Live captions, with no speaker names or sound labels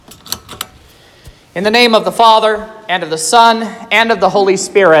In the name of the Father, and of the Son, and of the Holy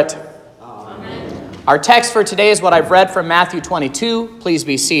Spirit. Amen. Our text for today is what I've read from Matthew 22. Please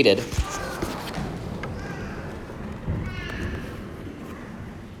be seated.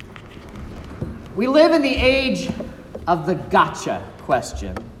 We live in the age of the gotcha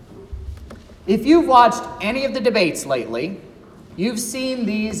question. If you've watched any of the debates lately, you've seen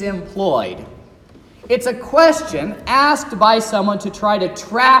these employed. It's a question asked by someone to try to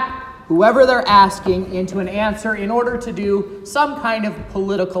trap whoever they're asking into an answer in order to do some kind of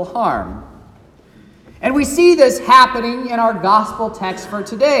political harm. And we see this happening in our gospel text for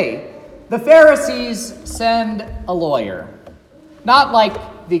today. The Pharisees send a lawyer, not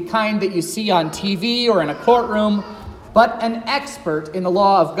like the kind that you see on TV or in a courtroom, but an expert in the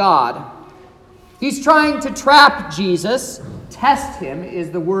law of God. He's trying to trap Jesus. Test him is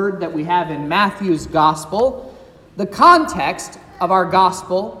the word that we have in Matthew's gospel. The context of our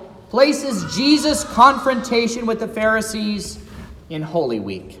gospel places Jesus' confrontation with the Pharisees in Holy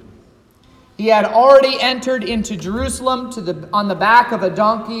Week. He had already entered into Jerusalem on the back of a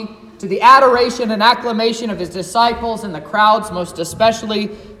donkey to the adoration and acclamation of his disciples and the crowds, most especially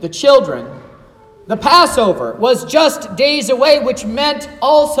the children. The Passover was just days away, which meant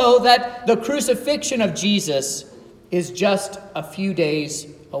also that the crucifixion of Jesus is just a few days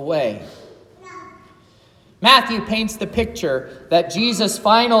away. Matthew paints the picture that Jesus'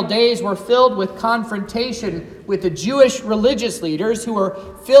 final days were filled with confrontation with the Jewish religious leaders who were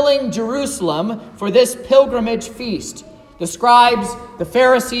filling Jerusalem for this pilgrimage feast: the scribes, the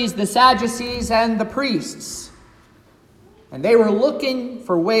Pharisees, the Sadducees, and the priests. And they were looking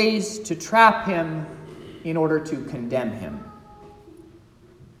for ways to trap him in order to condemn him.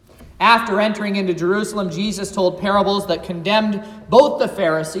 After entering into Jerusalem, Jesus told parables that condemned both the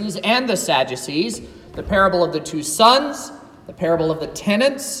Pharisees and the Sadducees: the parable of the two sons, the parable of the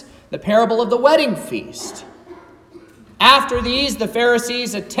tenants, the parable of the wedding feast. After these, the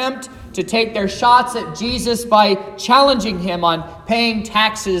Pharisees attempt to take their shots at Jesus by challenging him on paying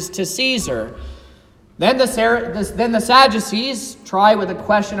taxes to Caesar. Then the Sadducees try with a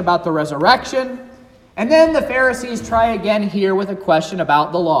question about the resurrection, and then the Pharisees try again here with a question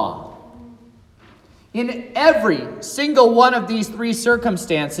about the law. In every single one of these three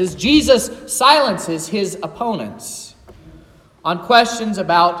circumstances, Jesus silences his opponents. On questions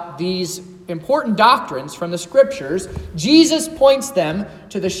about these important doctrines from the Scriptures, Jesus points them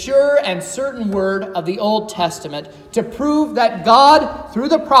to the sure and certain word of the Old Testament to prove that God, through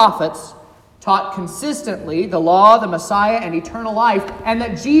the prophets, taught consistently the law, the Messiah, and eternal life, and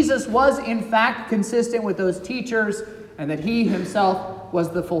that Jesus was in fact consistent with those teachers, and that he himself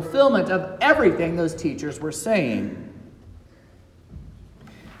was the fulfillment of everything those teachers were saying.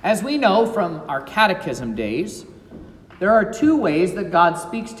 As we know from our catechism days, there are two ways that God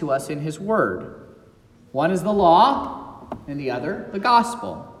speaks to us in his word. One is the law, and the other the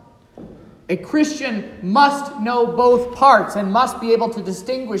gospel. A Christian must know both parts and must be able to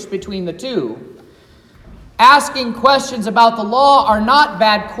distinguish between the two. Asking questions about the law are not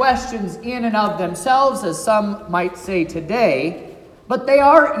bad questions in and of themselves, as some might say today, but they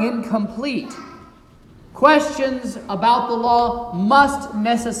are incomplete. Questions about the law must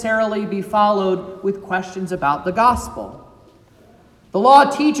necessarily be followed with questions about the gospel. The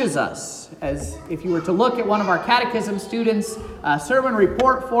law teaches us, as if you were to look at one of our catechism students' sermon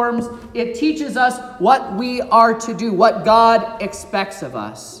report forms, it teaches us what we are to do, what God expects of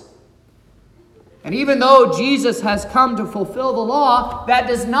us. And even though Jesus has come to fulfill the law, that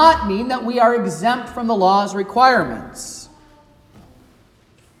does not mean that we are exempt from the law's requirements.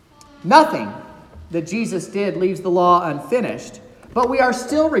 Nothing that Jesus did leaves the law unfinished, but we are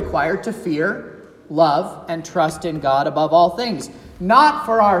still required to fear, love, and trust in God above all things, not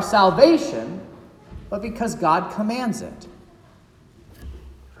for our salvation, but because God commands it.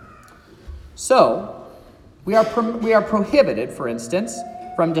 So, we are prohibited, for instance,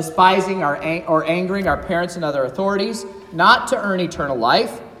 from despising or angering our parents and other authorities, not to earn eternal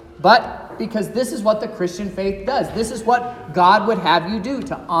life, but because this is what the Christian faith does. This is what God would have you do,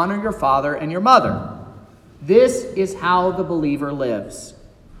 to honor your father and your mother. This is how the believer lives.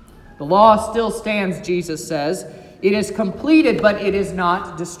 The law still stands, Jesus says. It is completed, but it is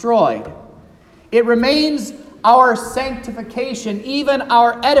not destroyed. It remains our sanctification, even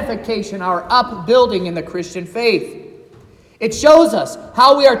our edification, our upbuilding in the Christian faith. It shows us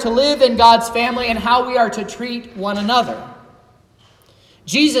how we are to live in God's family and how we are to treat one another.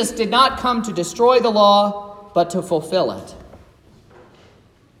 Jesus did not come to destroy the law, but to fulfill it.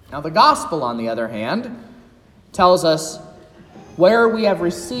 Now, the gospel, on the other hand, tells us where we have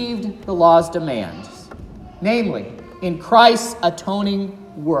received the law's demands, namely, in Christ's atoning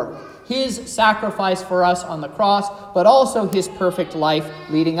work, his sacrifice for us on the cross, but also his perfect life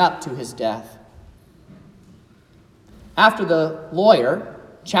leading up to his death. After the lawyer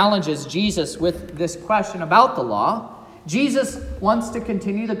challenges Jesus with this question about the law, Jesus wants to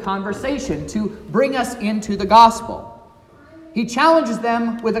continue the conversation to bring us into the gospel. He challenges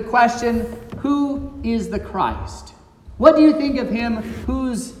them with a question, who is the Christ? What do you think of him?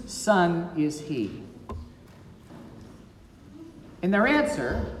 Whose son is he? In their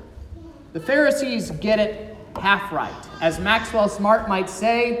answer, the Pharisees get it half right. As Maxwell Smart might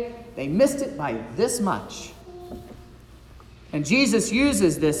say, they missed it by this much. And Jesus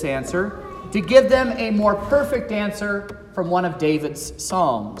uses this answer to give them a more perfect answer from one of David's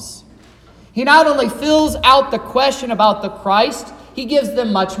Psalms. He not only fills out the question about the Christ, he gives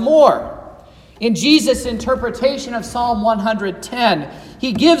them much more. In Jesus' interpretation of Psalm 110,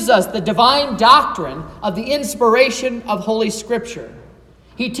 he gives us the divine doctrine of the inspiration of Holy Scripture.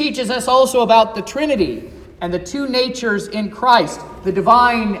 He teaches us also about the Trinity and the two natures in Christ, the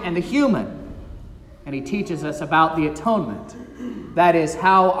divine and the human. And he teaches us about the atonement, that is,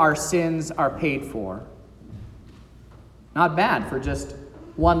 how our sins are paid for. Not bad for just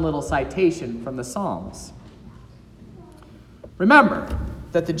one little citation from the Psalms. Remember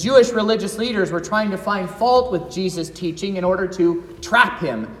that the Jewish religious leaders were trying to find fault with Jesus' teaching in order to trap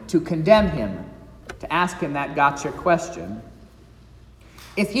him, to condemn him, to ask him that gotcha question.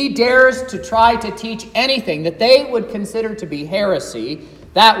 If he dares to try to teach anything that they would consider to be heresy,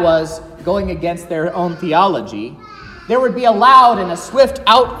 that was going against their own theology, there would be a loud and a swift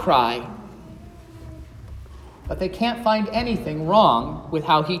outcry. But they can't find anything wrong with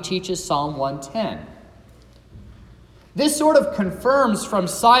how he teaches Psalm 110. This sort of confirms from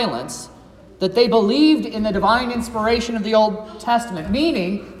silence that they believed in the divine inspiration of the Old Testament,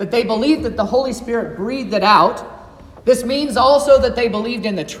 meaning that they believed that the Holy Spirit breathed it out. This means also that they believed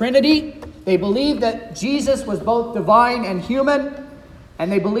in the Trinity. They believed that Jesus was both divine and human, and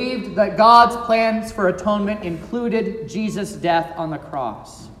they believed that God's plans for atonement included Jesus' death on the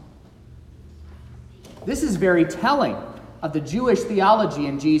cross. This is very telling of the Jewish theology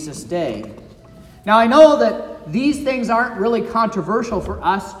in Jesus' day. Now, I know that these things aren't really controversial for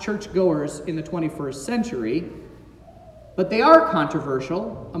us churchgoers in the 21st century, but they are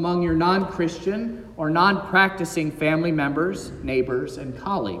controversial among your non-Christian or non-practicing family members, neighbors, and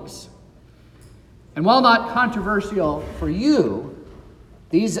colleagues. And while not controversial for you,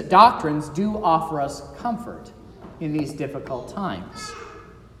 these doctrines do offer us comfort in these difficult times.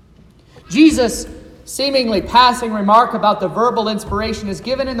 Jesus' seemingly passing remark about the verbal inspiration is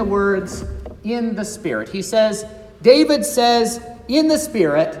given in the words, in the Spirit. He says, David says in the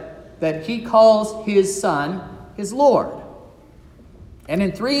Spirit that he calls his Son his Lord. And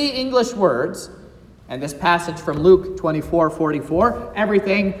in 3 English words, and this passage from Luke 24:44,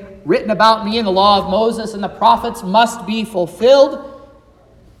 everything written about me in the law of Moses and the prophets must be fulfilled,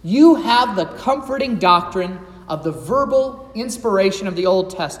 you have the comforting doctrine of the verbal inspiration of the Old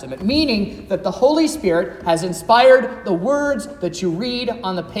Testament, meaning that the Holy Spirit has inspired the words that you read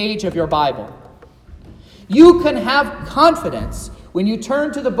on the page of your Bible. You can have confidence when you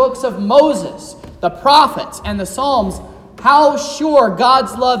turn to the books of Moses, the prophets, and the Psalms, how sure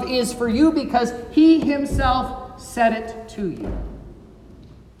God's love is for you because he himself said it to you.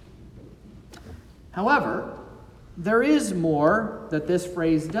 However, there is more that this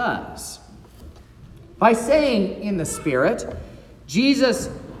phrase does. By saying in the Spirit, Jesus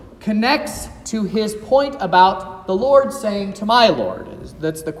connects to his point about the Lord saying to my Lord.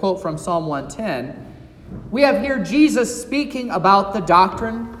 That's the quote from Psalm 110. We have here Jesus speaking about the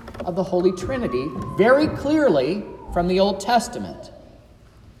doctrine of the Holy Trinity very clearly from the Old Testament.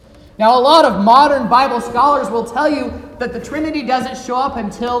 Now, a lot of modern Bible scholars will tell you that the Trinity doesn't show up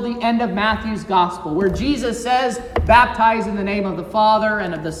until the end of Matthew's Gospel, where Jesus says, baptize in the name of the Father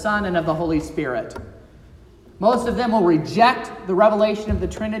and of the Son and of the Holy Spirit. Most of them will reject the revelation of the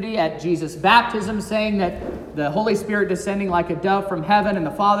Trinity at Jesus' baptism, saying that the Holy Spirit descending like a dove from heaven and the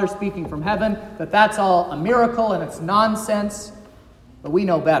Father speaking from heaven, that that's all a miracle and it's nonsense. But we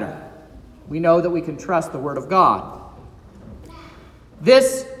know better. We know that we can trust the Word of God.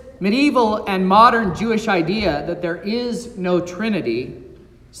 This medieval and modern Jewish idea that there is no Trinity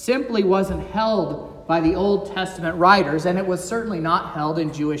simply wasn't held by the Old Testament writers, and it was certainly not held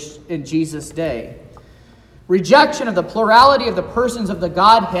in Jesus' day. Rejection of the plurality of the persons of the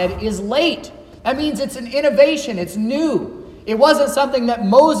Godhead is late. That means it's an innovation. It's new. It wasn't something that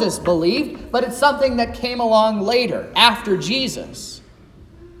Moses believed, but it's something that came along later, after Jesus.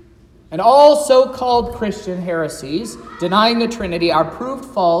 And all so-called Christian heresies denying the Trinity are proved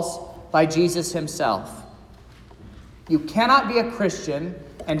false by Jesus himself. You cannot be a Christian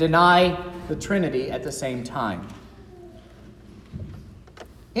and deny the Trinity at the same time.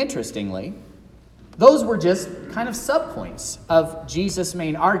 Interestingly, those were just kind of subpoints of Jesus'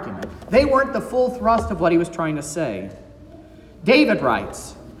 main argument. They weren't the full thrust of what he was trying to say. David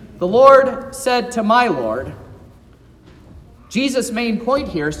writes, "The Lord said to my Lord." Jesus' main point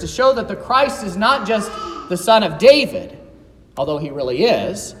here is to show that the Christ is not just the son of David, although he really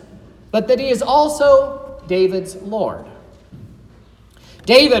is, but that he is also David's Lord.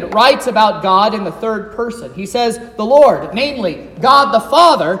 David writes about God in the third person. He says, "The Lord, namely God the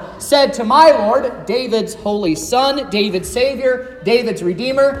Father, said to my Lord," David's holy Son, David's Savior, David's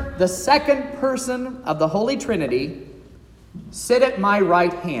Redeemer, the second person of the Holy Trinity, "Sit at my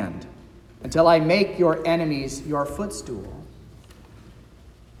right hand until I make your enemies your footstool."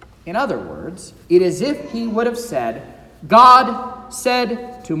 In other words, it is as if he would have said, God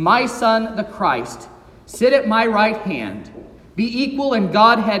said to my Son, the Christ, "Sit at my right hand. Be equal in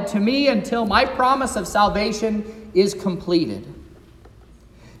Godhead to me until my promise of salvation is completed."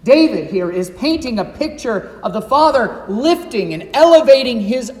 David here is painting a picture of the Father lifting and elevating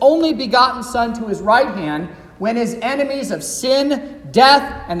his only begotten Son to his right hand when his enemies of sin,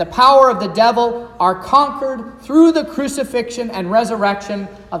 death, and the power of the devil are conquered through the crucifixion and resurrection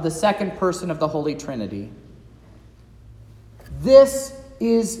of the second person of the Holy Trinity. This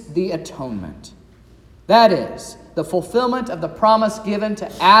is the atonement. That is, the fulfillment of the promise given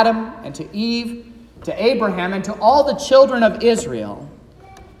to Adam and to Eve, to Abraham, and to all the children of Israel.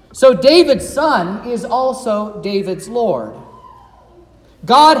 So David's son is also David's Lord.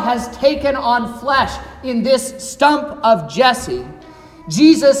 God has taken on flesh in this stump of Jesse.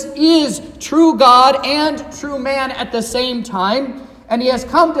 Jesus is true God and true man at the same time, and he has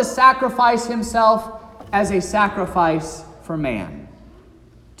come to sacrifice himself as a sacrifice for man,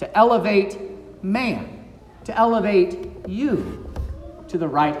 to elevate man, to elevate you to the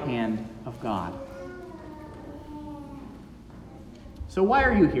right hand of God. So why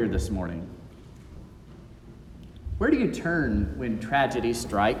are you here this morning? Where do you turn when tragedy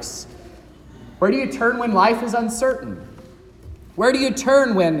strikes? Where do you turn when life is uncertain? Where do you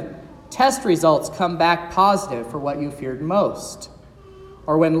turn when test results come back positive for what you feared most?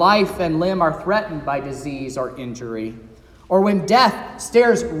 Or when life and limb are threatened by disease or injury? Or when death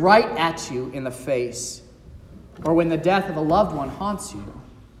stares right at you in the face? Or when the death of a loved one haunts you?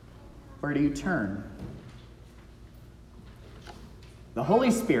 Where do you turn? The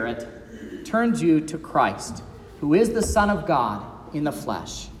Holy Spirit turns you to Christ, who is the Son of God in the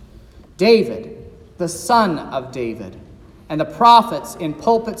flesh. David, the son of David, and the prophets in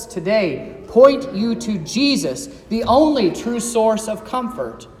pulpits today point you to Jesus, the only true source of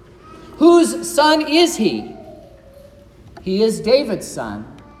comfort. Whose son is he? He is David's son,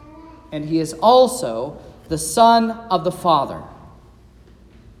 and he is also the Son of the Father.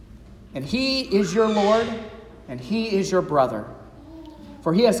 And he is your Lord, and he is your brother.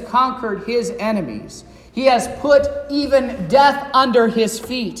 For he has conquered his enemies. He has put even death under his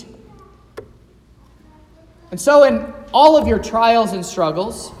feet. And so in all of your trials and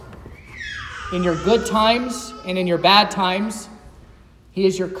struggles, in your good times and in your bad times, he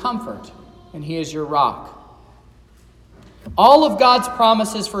is your comfort and he is your rock. All of God's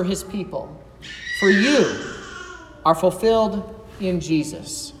promises for his people, for you, are fulfilled in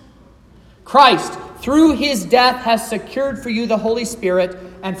Jesus. Christ, through his death, has secured for you the Holy Spirit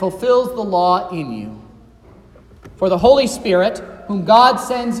and fulfills the law in you. For the Holy Spirit, whom God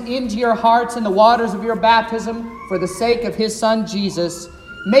sends into your hearts in the waters of your baptism for the sake of his Son Jesus,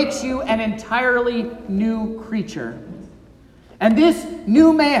 makes you an entirely new creature. And this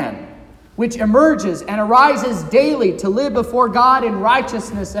new man, which emerges and arises daily to live before God in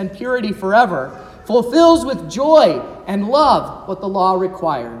righteousness and purity forever, fulfills with joy and love what the law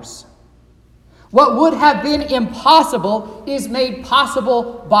requires. What would have been impossible is made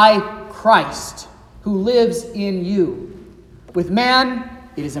possible by Christ, who lives in you. With man,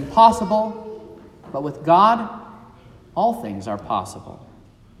 it is impossible, but with God, all things are possible.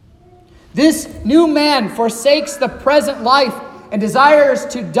 This new man forsakes the present life and desires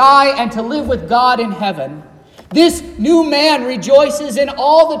to die and to live with God in heaven. This new man rejoices in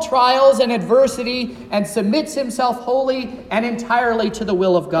all the trials and adversity and submits himself wholly and entirely to the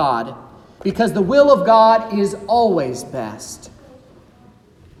will of God, because the will of God is always best.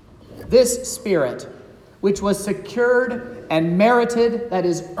 This Spirit, which was secured and merited, that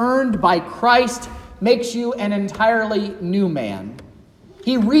is earned by Christ, makes you an entirely new man.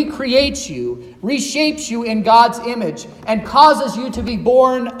 He recreates you, reshapes you in God's image, and causes you to be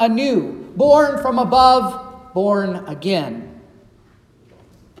born anew, born from above, born again.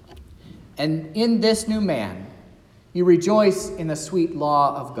 And in this new man, You rejoice in the sweet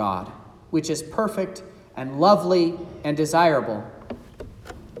law of God, which is perfect and lovely and desirable,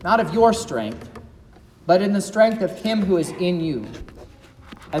 not of your strength, but in the strength of him who is in you.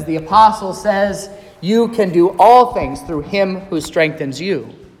 As the apostle says, you can do all things through him who strengthens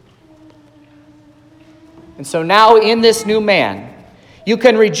you. And so now in this new man, you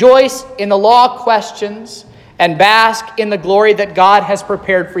can rejoice in the law questions and bask in the glory that God has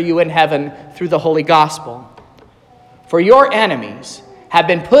prepared for you in heaven through the holy gospel. For your enemies have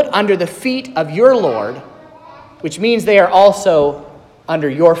been put under the feet of your Lord, which means they are also under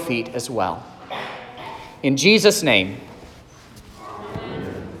your feet as well. In Jesus' name.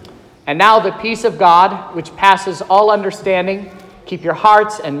 And now the peace of God, which passes all understanding, keep your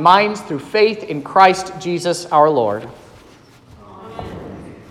hearts and minds through faith in Christ Jesus our Lord.